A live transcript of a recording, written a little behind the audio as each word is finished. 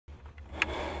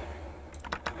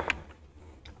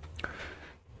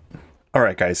All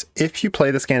right, guys, if you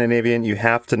play the Scandinavian, you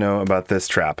have to know about this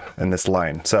trap and this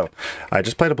line. So I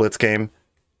just played a blitz game,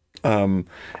 and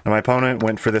my opponent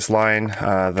went for this line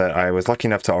that I was lucky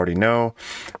enough to already know.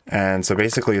 And so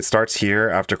basically it starts here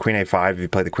after queen a5. If you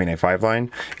play the queen a5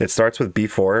 line, it starts with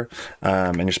b4,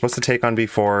 and you're supposed to take on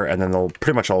b4, and then they'll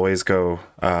pretty much always go,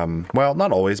 well,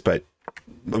 not always, but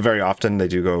very often they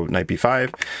do go knight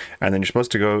b5, and then you're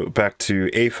supposed to go back to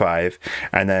a5,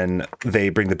 and then they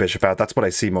bring the bishop out. That's what I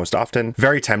see most often.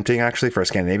 Very tempting actually for a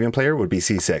Scandinavian player would be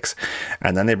c6,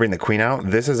 and then they bring the queen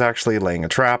out. This is actually laying a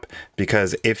trap,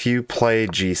 because if you play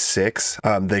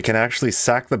g6, they can actually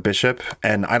sack the bishop,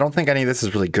 and I don't think any of this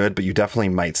is really good, but you definitely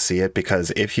might see it,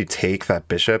 because if you take that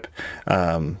bishop,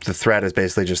 the threat is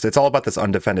basically just, it's all about this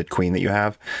undefended queen that you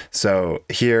have. So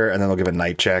here, and then they'll give a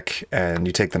knight check, and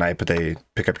you take the knight, but they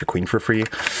pick up your queen for free.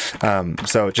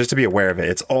 So just to be aware of it,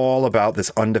 it's all about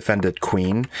this undefended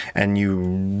queen, and you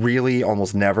really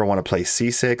almost never want to play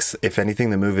c6. If anything,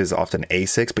 the move is often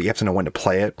a6, but you have to know when to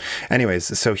play it.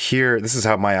 Anyways, so here, this is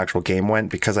how my actual game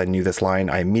went. Because I knew this line,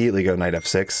 I immediately go knight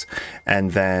f6,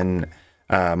 and then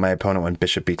my opponent went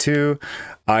bishop b2.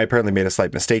 I apparently made a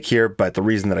slight mistake here, but the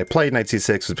reason that I played knight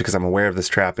c6 was because I'm aware of this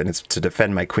trap, and it's to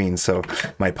defend my queen. So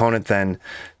my opponent then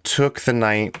took the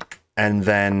knight, and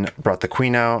then brought the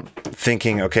queen out,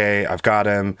 thinking, okay, I've got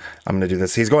him, I'm going to do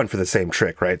this. He's going for the same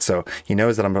trick, right? So he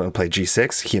knows that I'm going to play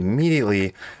g6. He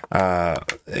immediately, I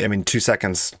mean, 2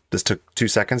 seconds, this took 2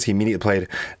 seconds. He immediately played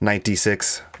knight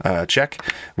d6 check,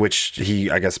 which he,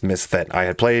 I guess, missed that I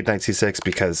had played knight c6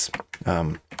 because,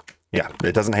 yeah,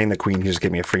 it doesn't hang the queen. He just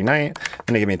gave me a free knight,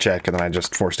 and he gave me a check, and then I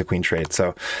just forced a queen trade.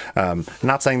 So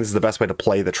not saying this is the best way to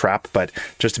play the trap, but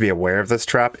just to be aware of this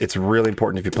trap, it's really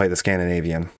important if you play the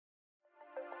Scandinavian.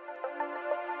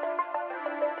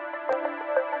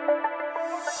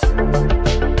 Thank you.